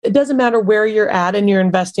it doesn't matter where you're at in your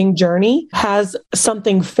investing journey, has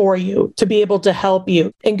something for you to be able to help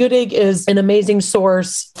you. And Good Egg is an amazing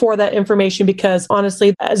source for that information because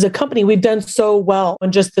honestly, as a company, we've done so well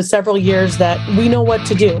in just the several years that we know what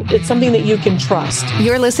to do. It's something that you can trust.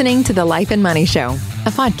 You're listening to The Life and Money Show,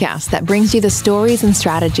 a podcast that brings you the stories and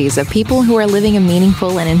strategies of people who are living a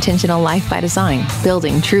meaningful and intentional life by design,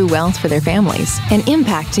 building true wealth for their families, and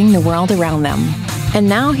impacting the world around them. And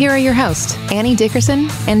now here are your hosts, Annie Dickerson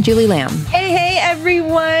and Julie Lamb. Hey,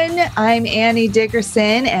 everyone. I'm Annie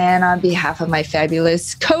Dickerson, and on behalf of my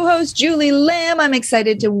fabulous co-host, Julie Lamb, I'm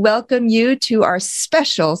excited to welcome you to our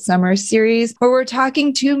special summer series where we're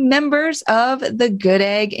talking to members of the Good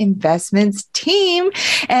Egg Investments team.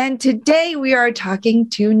 And today we are talking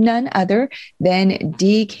to none other than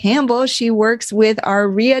Dee Campbell. She works with our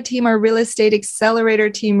RIA team, our Real Estate Accelerator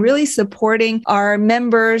team, really supporting our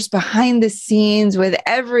members behind the scenes with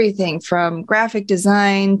everything from graphic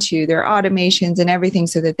design to their automations and everything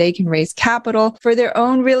so that they can raise capital for their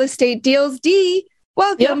own real estate deals. Dee,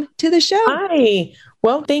 welcome to the show. Hi.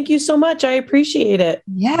 Well, thank you so much. I appreciate it.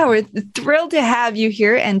 Yeah, we're thrilled to have you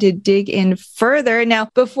here and to dig in further. Now,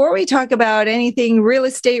 before we talk about anything real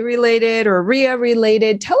estate related or RIA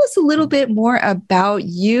related, tell us a little bit more about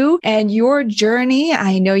you and your journey.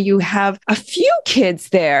 I know you have a few kids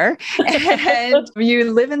there and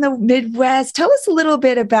you live in the Midwest. Tell us a little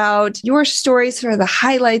bit about your stories, sort of the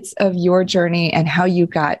highlights of your journey and how you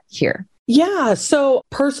got here. Yeah. So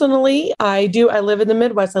personally, I live in the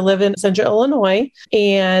Midwest. I live in Central Illinois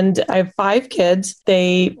and I have 5 kids.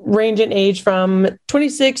 They range in age from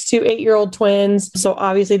 26 to 8-year-old twins. So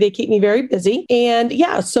obviously they keep me very busy. And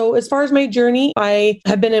yeah, so as far as my journey, I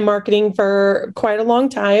have been in marketing for quite a long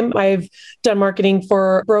time. I've done marketing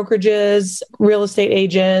for brokerages, real estate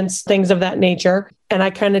agents, things of that nature. And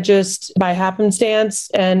I kind of just by happenstance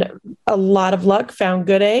and a lot of luck found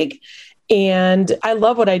Good Egg. And I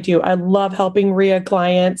love what I do. I love helping RIA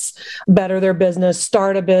clients better their business,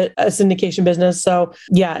 start a syndication business. So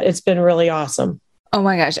yeah, it's been really awesome. Oh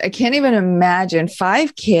my gosh, I can't even imagine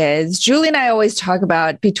 5 kids. Julie and I always talk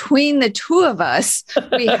about between the two of us,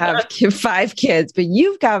 we have 5 kids, but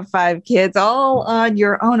you've got 5 kids all on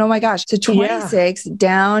your own. Oh my gosh. So 26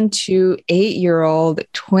 down to 8-year-old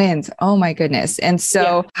twins. Oh my goodness. And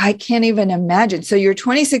so I can't even imagine. So your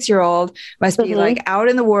 26-year-old must be like out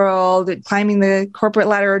in the world, climbing the corporate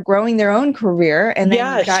ladder, growing their own career. And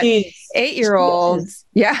then you've got 8-year-olds.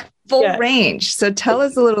 Yeah. Full range. So tell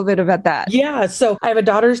us a little bit about that. Yeah. So I have a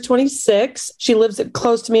daughter who's 26. She lives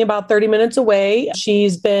close to me, about 30 minutes away.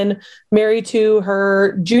 She's been married to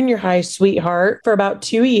her junior high sweetheart for about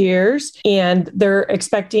 2 years, and they're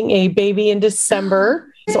expecting a baby in December.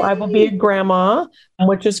 So I will be a grandma,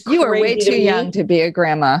 which is crazy. You are way too young to be a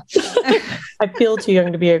grandma. I feel too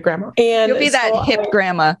young to be a grandma. And you'll be that hip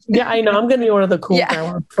grandma. Yeah, I know. I'm going to be one of the cool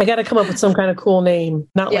grandmas. I got to come up with some kind of cool name,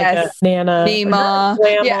 not like a Nana, Nima,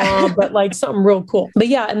 grandma, but like something real cool. But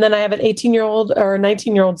yeah, and then I have an 18-year-old or a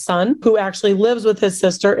 19-year-old son who actually lives with his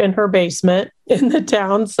sister in her basement in the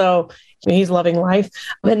town. So he's loving life.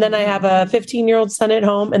 And then I have a 15-year-old son at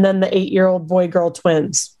home, and then the 8-year-old boy-girl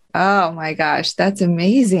twins. Oh my gosh, that's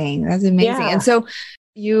amazing. That's amazing. Yeah. And so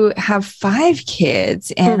you have 5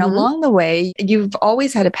 kids, and along the way, you've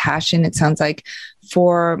always had a passion, it sounds like,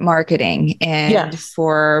 for marketing and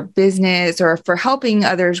for business or for helping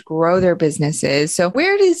others grow their businesses. So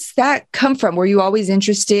where does that come from? Were you always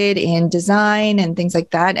interested in design and things like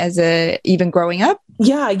that even growing up?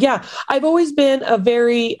 Yeah. I've always been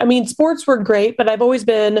sports were great, but I've always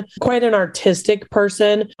been quite an artistic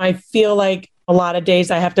person. I feel like a lot of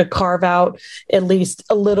days I have to carve out at least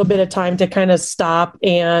a little bit of time to kind of stop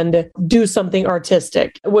and do something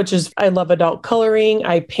artistic, which is, I love adult coloring.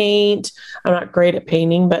 I paint. I'm not great at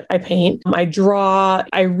painting, but I paint. I draw.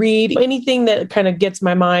 I read, anything that kind of gets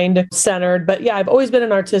my mind centered. But yeah, I've always been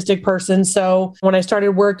an artistic person. So when I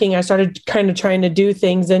started working, I started kind of trying to do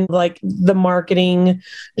things in like the marketing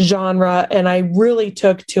genre, and I really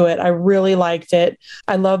took to it. I really liked it.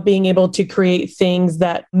 I love being able to create things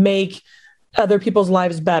that make other people's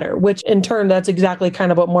lives better, which in turn, that's exactly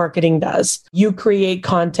kind of what marketing does. You create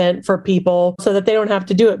content for people so that they don't have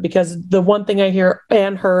to do it. Because the one thing I hear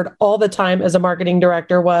and heard all the time as a marketing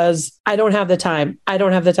director was, I don't have the time. I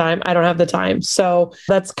don't have the time. I don't have the time. So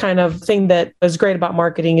that's kind of thing that is great about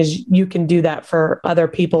marketing is you can do that for other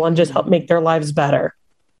people and just help make their lives better.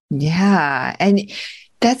 Yeah. And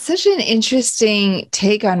That's such an interesting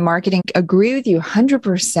take on marketing. Agree with you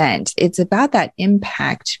 100%. It's about that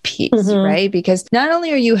impact piece, right? Because not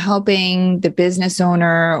only are you helping the business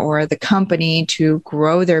owner or the company to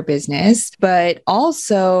grow their business, but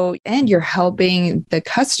also, and you're helping the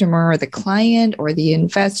customer or the client or the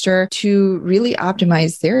investor to really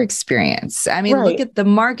optimize their experience. I mean, look at the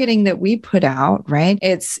marketing that we put out, right?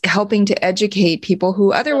 It's helping to educate people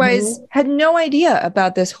who otherwise had no idea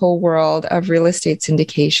about this whole world of real estate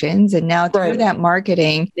syndication. And now through that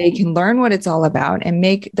marketing, they can learn what it's all about and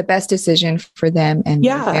make the best decision for them and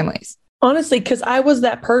their families. Honestly, because I was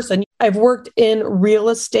that person. I've worked in real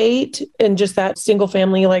estate and just that single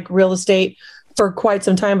family, like real estate for quite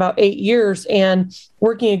some time, about 8 years. And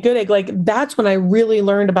working at Good Egg, like that's when I really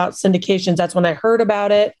learned about syndications. That's when I heard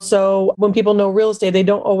about it. So when people know real estate, they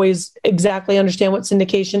don't always exactly understand what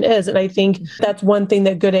syndication is. And I think that's one thing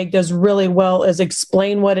that Good Egg does really well is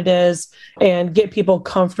explain what it is and get people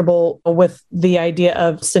comfortable with the idea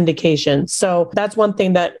of syndication. So that's one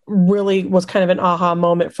thing that really was kind of an aha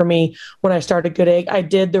moment for me when I started Good Egg. I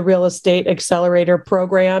did the real estate accelerator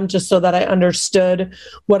program just so that I understood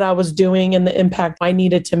what I was doing and the impact I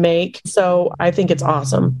needed to make. So I think it's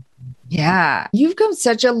awesome. Yeah, you've come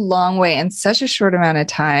such a long way in such a short amount of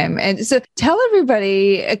time. And so tell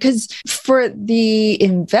everybody, because for the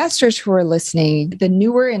investors who are listening, the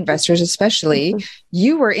newer investors especially,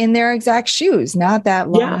 you were in their exact shoes not that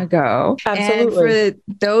long ago. Absolutely. And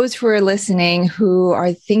for those who are listening who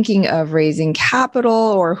are thinking of raising capital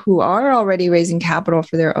or who are already raising capital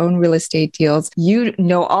for their own real estate deals, you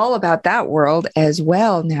know all about that world as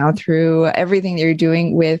well now through everything that you're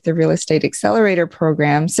doing with the Real Estate Accelerator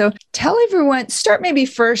program. So tell everyone, start maybe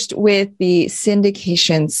first with the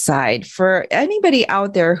syndication side. For anybody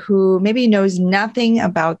out there who maybe knows nothing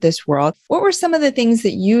about this world, what were some of the things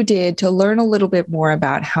that you did to learn a little bit more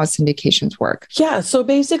about how syndications work? Yeah. So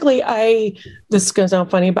basically, this is going to sound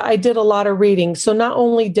funny, but I did a lot of reading. So not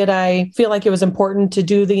only did I feel like it was important to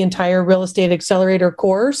do the entire Real Estate Accelerator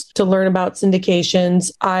course to learn about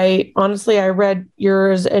syndications, I read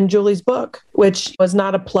yours and Julie's book, which was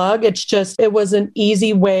not a plug. It was an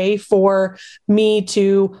easy way for me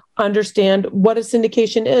to understand what a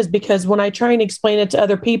syndication is, because when I try and explain it to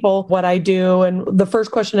other people, what I do, and the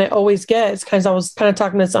first question I always get is, because I was kind of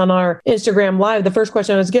talking this on our Instagram live, the first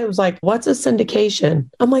question I always get was like, what's a syndication?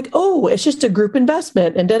 I'm like, oh, it's just a group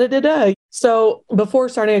investment and da-da-da-da. So before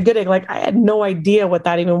starting a Good Egg, like I had no idea what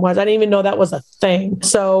that even was. I didn't even know that was a thing.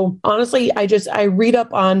 So honestly, I read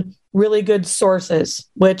up on really good sources,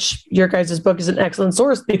 which your guys' book is an excellent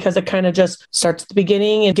source because it kind of just starts at the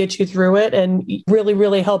beginning and gets you through it and really,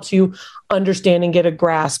 really helps you understand and get a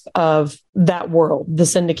grasp of that world, the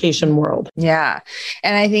syndication world. Yeah.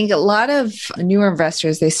 And I think a lot of newer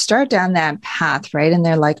investors, they start down that path, right? And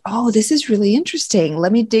they're like, oh, this is really interesting.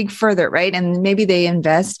 Let me dig further, right? And maybe they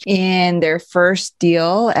invest in their first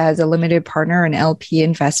deal as a limited partner, an LP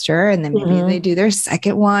investor. And then maybe they do their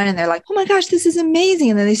second one and they're like, oh my gosh, this is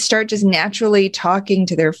amazing. And then they start just naturally talking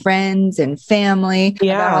to their friends and family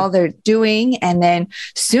about all they're doing. And then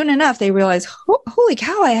soon enough, they realize, holy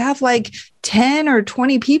cow, I have like 10 or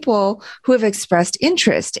 20 people who have expressed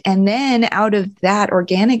interest. And then out of that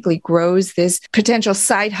organically grows this potential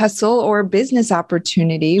side hustle or business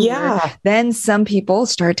opportunity. Yeah. Where then some people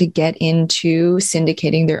start to get into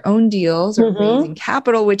syndicating their own deals or raising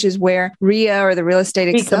capital, which is where RIA or the Real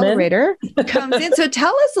Estate Accelerator comes in. So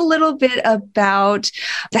tell us a little bit about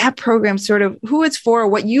that program, sort of who it's for,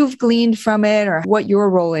 what you've gleaned from it, or what your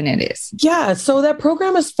role in it is. Yeah. So that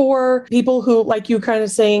program is for people who, like you kind of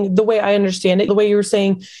saying, the way I understand it, the way you were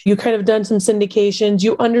saying, you kind of done some syndications,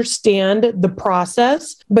 you understand the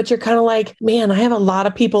process, but you're kind of like, man, I have a lot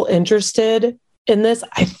of people interested in this.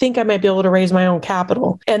 I think I might be able to raise my own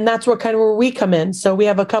capital. And that's where we come in. So we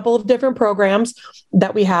have a couple of different programs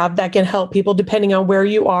that we have that can help people depending on where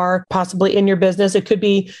you are, possibly in your business. It could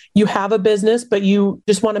be you have a business, but you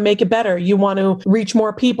just want to make it better. You want to reach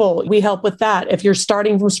more people. We help with that. If you're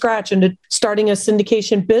starting from scratch and starting a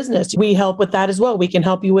syndication business, we help with that as well. We can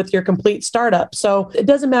help you with your complete startup. So it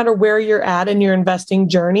doesn't matter where you're at in your investing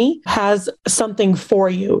journey, has something for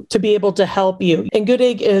you to be able to help you. And Good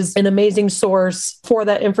Egg is an amazing source for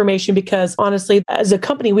that information because honestly, as a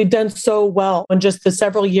company, we've done so well in just the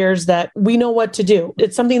several years that we know what to do.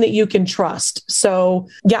 It's something that you can trust. So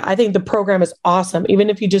yeah, I think the program is awesome. Even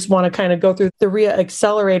if you just want to kind of go through the RIA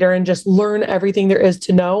Accelerator and just learn everything there is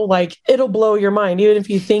to know, like it'll blow your mind. Even if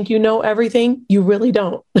you think you know everything, you really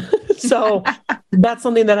don't. So that's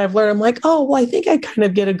something that I've learned. I'm like, oh, well, I think I kind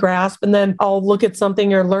of get a grasp. And then I'll look at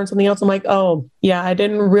something or learn something else. I'm like, oh, yeah, I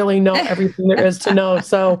didn't really know everything there is to know.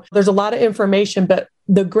 So there's a lot of information, but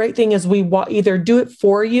the great thing is we either do it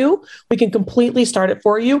for you, we can completely start it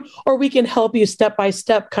for you, or we can help you step by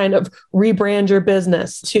step kind of rebrand your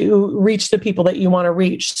business to reach the people that you want to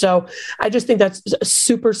reach. So I just think that's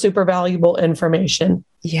super, super valuable information.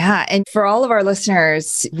 Yeah. And for all of our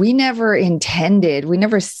listeners, we never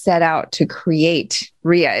set out to create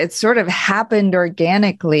RIA. It sort of happened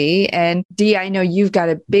organically. And Dee, I know you've got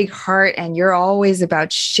a big heart and you're always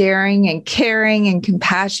about sharing and caring and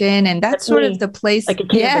compassion. And that's sort of the place.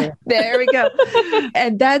 Yeah, there we go.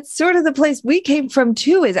 And that's sort of the place we came from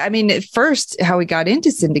too. At first, how we got into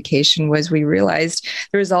syndication was we realized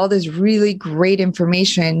there was all this really great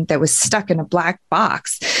information that was stuck in a black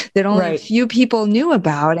box that only a few people knew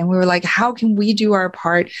about. And we were like, how can we do our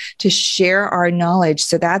part to share our knowledge?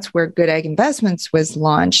 So that's where Good Egg Investments was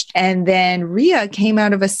launched. And then RIA came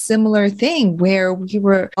out of a similar thing where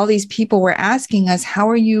all these people were asking us, how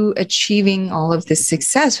are you achieving all of this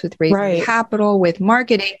success with raising capital, with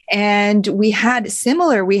marketing? And we had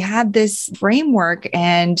this framework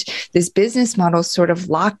and this business model sort of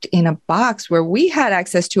locked in a box where we had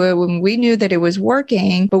access to it when we knew that it was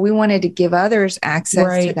working, but we wanted to give others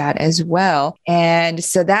access to that as well. And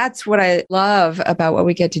so that's what I love about what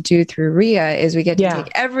we get to do through RIA is we get to take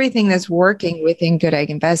everything that's working within Good Egg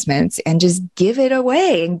Investments and just give it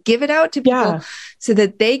away and give it out to people so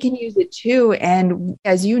that they can use it too. And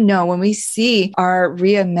as you know, when we see our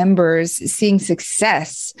RIA members seeing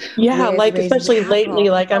success. Yeah, like especially lately,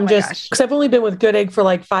 because I've only been with Good Egg for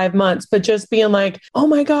like 5 months, but just being like, oh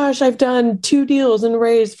my gosh, I've done 2 deals and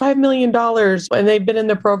raised $5 million. And they've been in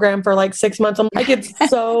the program for like 6 months. I get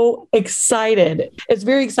so excited. It's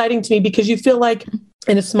very exciting to me because you feel like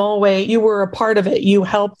in a small way, you were a part of it. You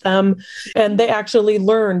helped them and they actually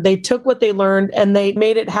learned. They took what they learned and they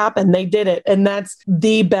made it happen. They did it. And that's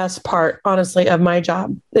the best part, honestly, of my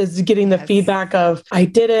job is getting the feedback of, I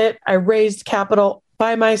did it. I raised capital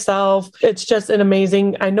by myself. It's just an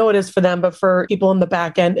amazing, I know it is for them, but for people in the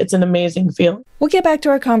back end, it's an amazing feeling. We'll get back to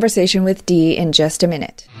our conversation with Dee in just a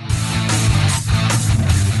minute.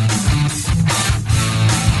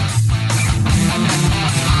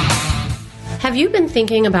 Have you been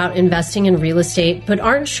thinking about investing in real estate, but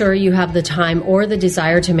aren't sure you have the time or the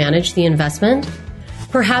desire to manage the investment?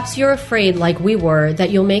 Perhaps you're afraid, like we were,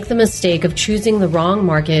 that you'll make the mistake of choosing the wrong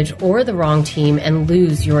mortgage or the wrong team and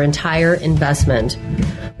lose your entire investment.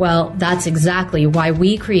 Well, that's exactly why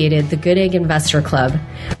we created the Good Egg Investor Club.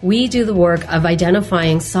 We do the work of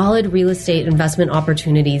identifying solid real estate investment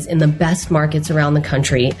opportunities in the best markets around the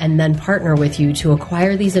country and then partner with you to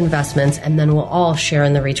acquire these investments, and then we'll all share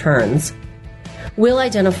in the returns. We'll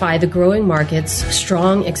identify the growing markets,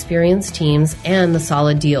 strong, experienced teams, and the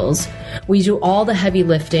solid deals. We do all the heavy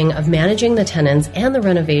lifting of managing the tenants and the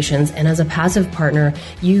renovations, and as a passive partner,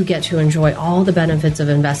 you get to enjoy all the benefits of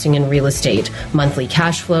investing in real estate, monthly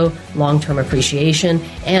cash flow, long-term appreciation,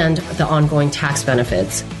 and the ongoing tax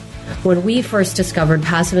benefits. When we first discovered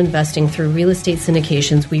passive investing through real estate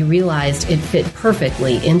syndications, we realized it fit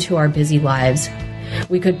perfectly into our busy lives.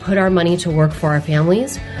 We could put our money to work for our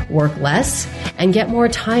families, work less, and get more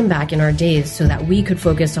time back in our days so that we could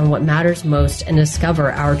focus on what matters most and discover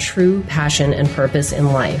our true passion and purpose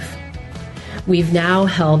in life. We've now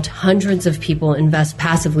helped hundreds of people invest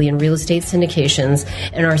passively in real estate syndications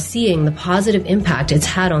and are seeing the positive impact it's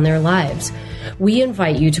had on their lives. We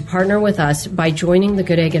invite you to partner with us by joining the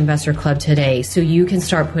Good Egg Investor Club today so you can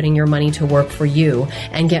start putting your money to work for you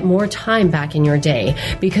and get more time back in your day,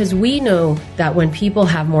 because we know that when people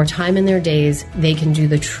have more time in their days, they can do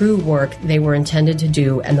the true work they were intended to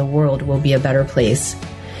do, and the world will be a better place.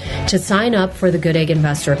 To sign up for the Good Egg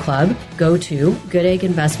Investor Club, go to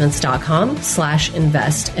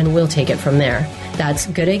goodegginvestments.com/invest and we'll take it from there. That's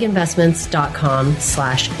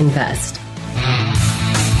goodegginvestments.com/invest.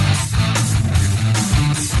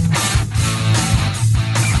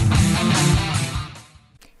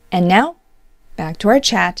 And now, back to our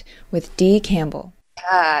chat with Dee Campbell.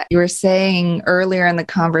 You were saying earlier in the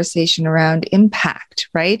conversation around impact,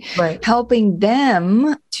 right? Helping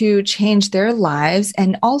them to change their lives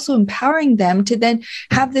and also empowering them to then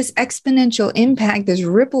have this exponential impact, this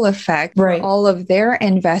ripple effect for all of their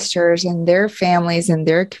investors and their families and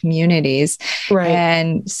their communities.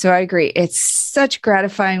 And so I agree. It's such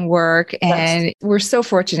gratifying work, and we're so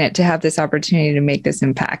fortunate to have this opportunity to make this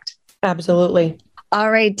impact. Absolutely. All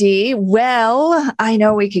right, Dee. Well, I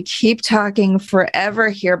know we could keep talking forever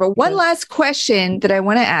here, but one last question that I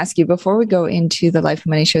want to ask you before we go into the Life of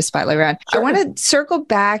Money Show Spotlight Round. Sure. I want to circle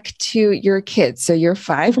back to your kids. So your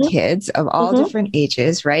 5 kids of all different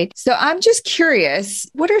ages, right? So I'm just curious,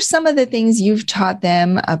 what are some of the things you've taught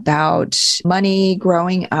them about money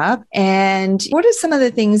growing up? And what are some of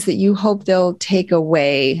the things that you hope they'll take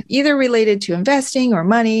away, either related to investing or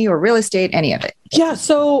money or real estate, any of it? Yeah.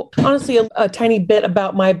 So honestly, a tiny bit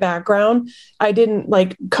about my background. I didn't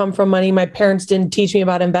come from money. My parents didn't teach me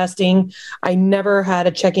about investing. I never had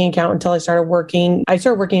a checking account until I started working. I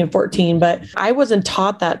started working at 14, but I wasn't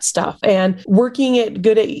taught that stuff. And working at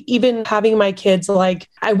Good Egg, even having my kids,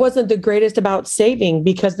 I wasn't the greatest about saving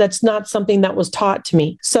because that's not something that was taught to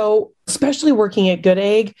me. So especially working at Good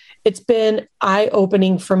Egg, it's been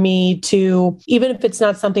eye-opening for me to, even if it's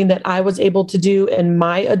not something that I was able to do in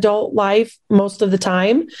my adult life most of the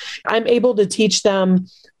time, I'm able to teach them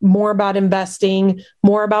more about investing,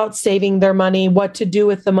 more about saving their money, what to do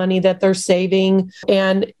with the money that they're saving.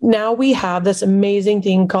 And now we have this amazing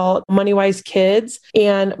thing called MoneyWise Kids.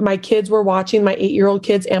 And my kids were watching, my 8-year-old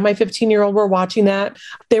kids and my 15-year-old were watching that.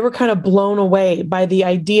 They were kind of blown away by the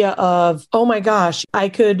idea of, oh my gosh, I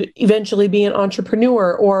could eventually be an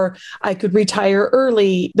entrepreneur or I could retire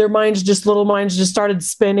early. Their little minds just started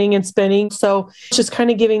spinning and spinning. So just kind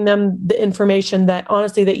of giving them the information that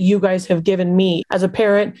honestly, that you guys have given me as a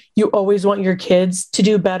parent. You always want your kids to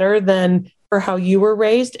do better than for how you were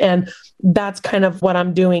raised. And that's kind of what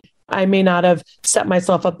I'm doing. I may not have set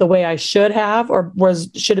myself up the way I should have or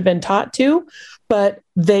should have been taught to, but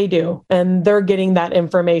they do. And they're getting that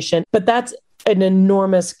information. But that's an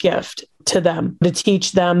enormous gift to them, to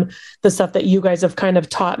teach them the stuff that you guys have kind of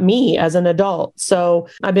taught me as an adult. So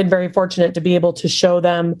I've been very fortunate to be able to show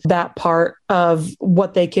them that part of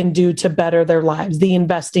what they can do to better their lives, the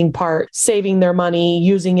investing part, saving their money,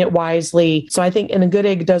 using it wisely. So I think A Good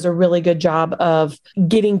Egg does a really good job of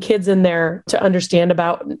getting kids in there to understand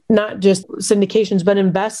about not just syndications, but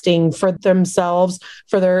investing for themselves,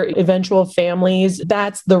 for their eventual families.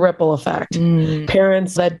 That's the ripple effect.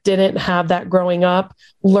 Parents that didn't have that growing up,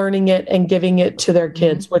 learning it and giving it to their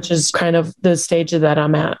kids, which is kind of the stage that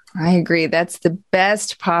I'm at. I agree. That's the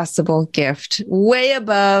best possible gift, way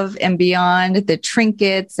above and beyond the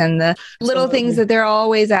trinkets and the little things that they're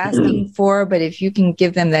always asking for. But if you can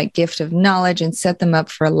give them that gift of knowledge and set them up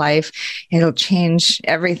for life, it'll change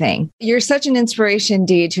everything. You're such an inspiration,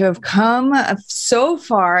 Dee, to have come so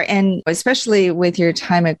far, and especially with your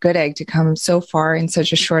time at Good Egg, to come so far in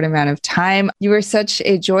such a short amount of time. You were such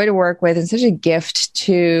a joy to work with and such a gift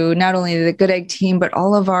to not only the Good Egg team, but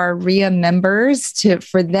all of our RIA members.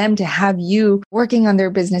 For them to have you working on their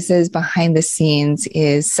businesses behind the scenes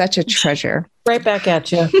is such a treasure. Right back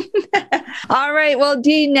at you. All right. Well,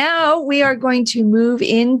 Dee, now we are going to move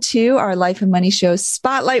into our Life and Money Show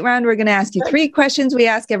Spotlight Round. We're going to ask you 3 questions we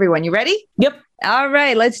ask everyone. You ready? Yep. All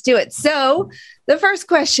right, let's do it. So the first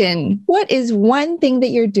question, what is one thing that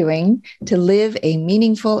you're doing to live a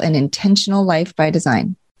meaningful and intentional life by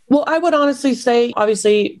design? Well, I would honestly say,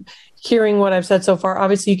 obviously, hearing what I've said so far,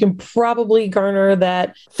 obviously you can probably garner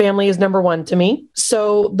that family is number one to me.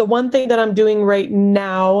 So the one thing that I'm doing right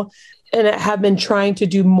now and I have been trying to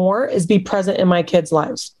do more is be present in my kids'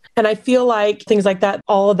 lives. And I feel like things like that,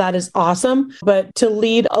 all of that is awesome. But to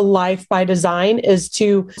lead a life by design is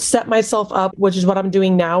to set myself up, which is what I'm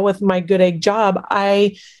doing now with my Good Egg job.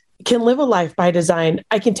 I can live a life by design.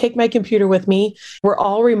 I can take my computer with me. We're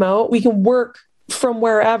all remote. We can work from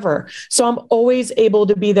wherever. So I'm always able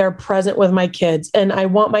to be there present with my kids. And I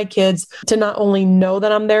want my kids to not only know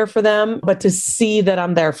that I'm there for them, but to see that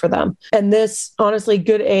I'm there for them. And this, honestly,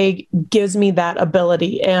 Good Egg gives me that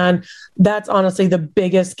ability. And that's honestly the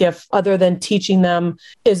biggest gift other than teaching them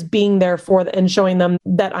is being there for them and showing them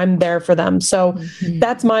that I'm there for them. So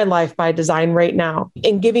that's my life by design right now,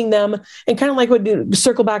 and giving them, and kind of like what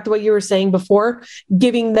circle back to what you were saying before,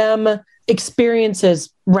 giving them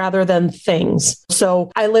experiences rather than things.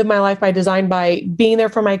 So I live my life by design by being there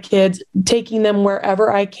for my kids, taking them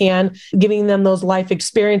wherever I can, giving them those life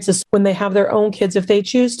experiences when they have their own kids. If they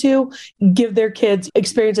choose to, give their kids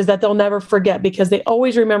experiences that they'll never forget because they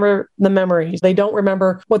always remember the memories. They don't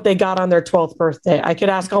remember what they got on their 12th birthday. I could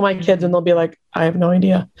ask all my kids and they'll be like, I have no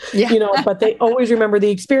idea, but they always remember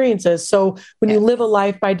the experiences. So when you live a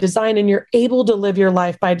life by design and you're able to live your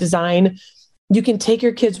life by design, you can take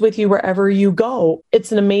your kids with you wherever you go.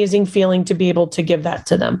 It's an amazing feeling to be able to give that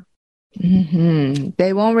to them.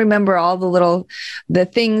 They won't remember all the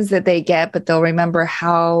things that they get, but they'll remember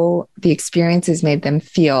how the experiences made them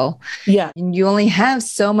feel. Yeah. And you only have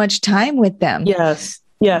so much time with them. Yes.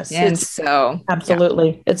 Yes. And so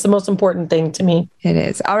absolutely. It's the most important thing to me. It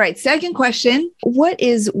is. All right. Second question. What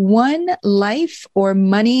is one life or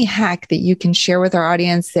money hack that you can share with our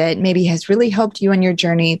audience that maybe has really helped you on your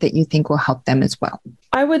journey that you think will help them as well?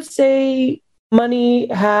 I would say money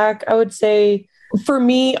hack. I would say for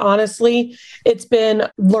me, honestly, it's been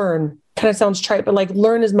learn. Kind of sounds trite, but like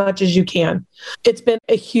learn as much as you can. It's been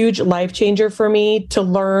a huge life changer for me to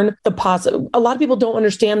learn a lot of people don't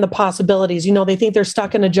understand the possibilities. You know, they think they're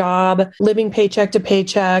stuck in a job, living paycheck to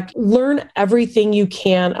paycheck. Learn everything you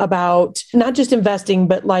can about not just investing,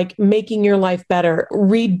 but like making your life better.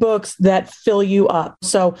 Read books that fill you up.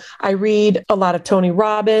 So I read a lot of Tony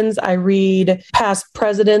Robbins. I read past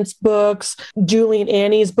presidents' books, Julie and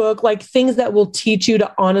Annie's book, like things that will teach you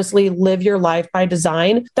to honestly live your life by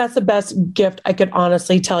design. That's the best gift I could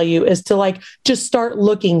honestly tell you is to like just start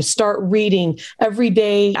looking, start reading every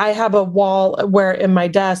day. I have a wall where in my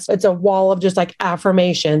desk, it's a wall of just like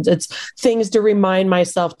affirmations. It's things to remind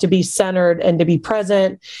myself to be centered and to be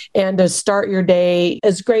present and to start your day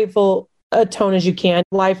as grateful a tone as you can.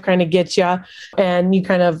 Life kind of gets you and you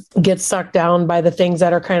kind of get sucked down by the things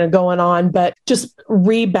that are kind of going on, but just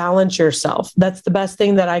rebalance yourself. That's the best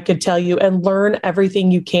thing that I could tell you, and learn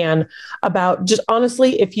everything you can about just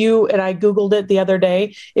honestly, and I Googled it the other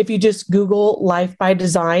day, if you just Google life by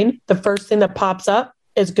design, the first thing that pops up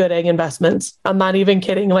is Good Egg Investments. I'm not even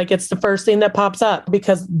kidding. Like it's the first thing that pops up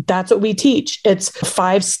because that's what we teach. It's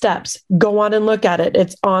 5 steps. Go on and look at it.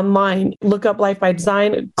 It's online. Look up Life by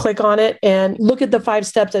Design, click on it and look at the 5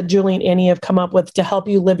 steps that Julie and Annie have come up with to help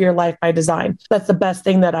you live your life by design. That's the best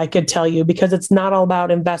thing that I could tell you because it's not all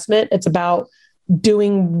about investment. It's about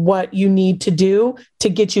doing what you need to do to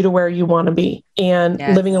get you to where you want to be. And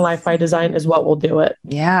living a life by design is what will do it.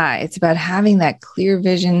 Yeah. It's about having that clear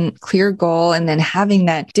vision, clear goal, and then having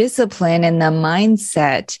that discipline and the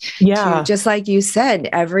mindset. To, just like you said,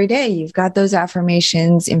 every day you've got those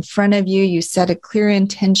affirmations in front of you. You set a clear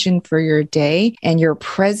intention for your day and you're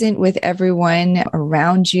present with everyone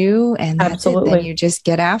around you. And that's it. Then you just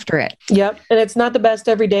get after it. Yep. And it's not the best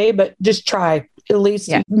every day, but just try. At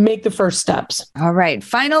least make the first steps. All right.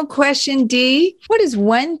 Final question, Dee. What is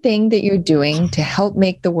one thing that you're doing to help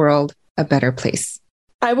make the world a better place?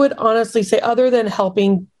 I would honestly say, other than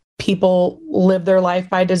helping people live their life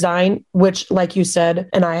by design, which, like you said,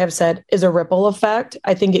 and I have said, is a ripple effect.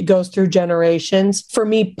 I think it goes through generations. For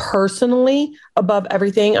me personally, above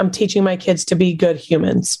everything, I'm teaching my kids to be good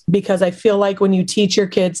humans, because I feel like when you teach your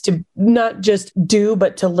kids to not just do,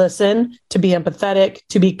 but to listen, to be empathetic,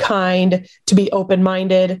 to be kind, to be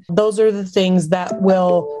open-minded, those are the things that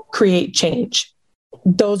will create change.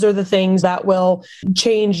 Those are the things that will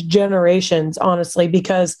change generations, honestly,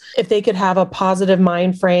 because if they could have a positive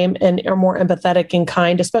mind frame and are more empathetic and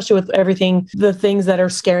kind, especially with everything, the things that are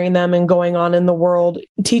scaring them and going on in the world,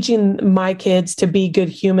 teaching my kids to be good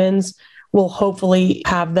humans will hopefully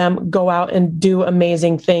have them go out and do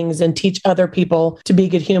amazing things and teach other people to be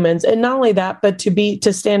good humans. And not only that, but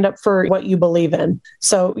to stand up for what you believe in.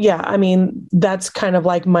 So yeah, I mean, that's kind of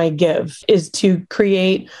like my give, is to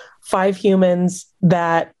create 5 humans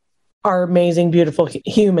that are amazing, beautiful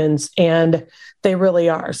humans, and they really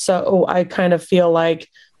are. So I kind of feel like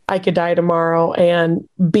I could die tomorrow and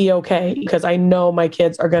be okay, because I know my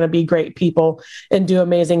kids are going to be great people and do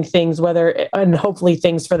amazing things, and hopefully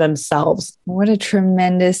things for themselves. What a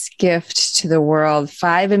tremendous gift to the world.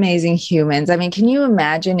 5 amazing humans. I mean, can you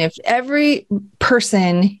imagine if every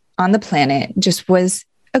person on the planet just was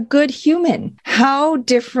a good human, how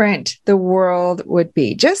different the world would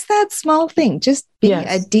be? Just that small thing, just be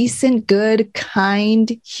a decent, good,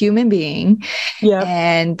 kind human being,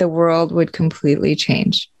 and the world would completely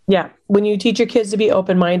change. Yeah. When you teach your kids to be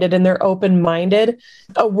open-minded and they're open-minded,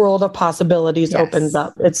 a world of possibilities opens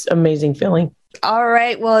up. It's an amazing feeling. All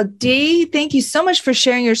right. Well, Dee, thank you so much for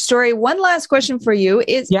sharing your story. One last question for you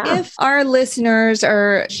is if our listeners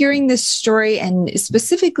are hearing this story and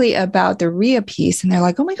specifically about the RIA piece, and they're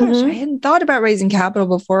like, oh my gosh, I hadn't thought about raising capital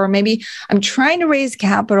before, or maybe I'm trying to raise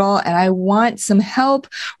capital and I want some help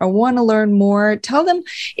or want to learn more, tell them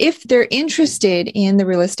if they're interested in the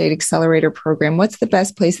Real Estate Accelerator program, what's the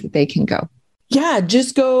best place that they can go? Yeah,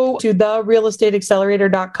 just go to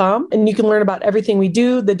therealestateaccelerator.com and you can learn about everything we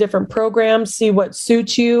do, the different programs, see what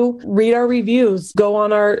suits you, read our reviews, go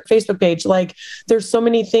on our Facebook page. Like, there's so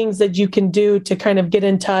many things that you can do to kind of get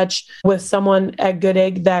in touch with someone at Good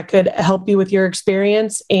Egg that could help you with your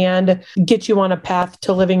experience and get you on a path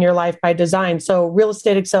to living your life by design. So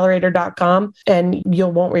realestateaccelerator.com, and you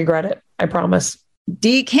won't regret it. I promise.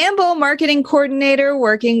 Dee Campbell, marketing coordinator,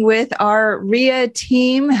 working with our RIA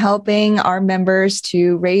team, helping our members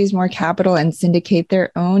to raise more capital and syndicate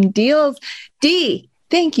their own deals. Dee,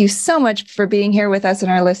 Thank you so much for being here with us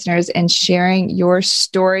and our listeners and sharing your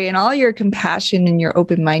story and all your compassion and your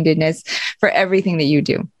open-mindedness for everything that you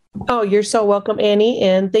do. Oh, you're so welcome, Annie.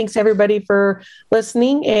 And thanks everybody for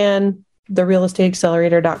listening, and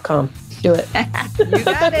therealestateaccelerator.com. Do it. You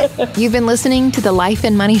got it. You've been listening to The Life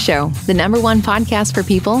and Money Show, the #1 podcast for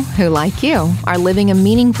people who, like you, are living a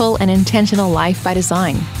meaningful and intentional life by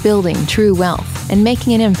design, building true wealth, and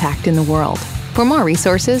making an impact in the world. For more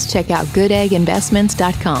resources, check out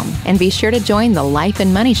goodegginvestments.com and be sure to join the Life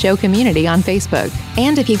and Money Show community on Facebook.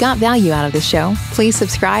 And if you got value out of the show, please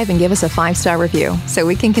subscribe and give us a 5-star review so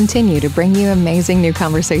we can continue to bring you amazing new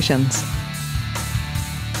conversations.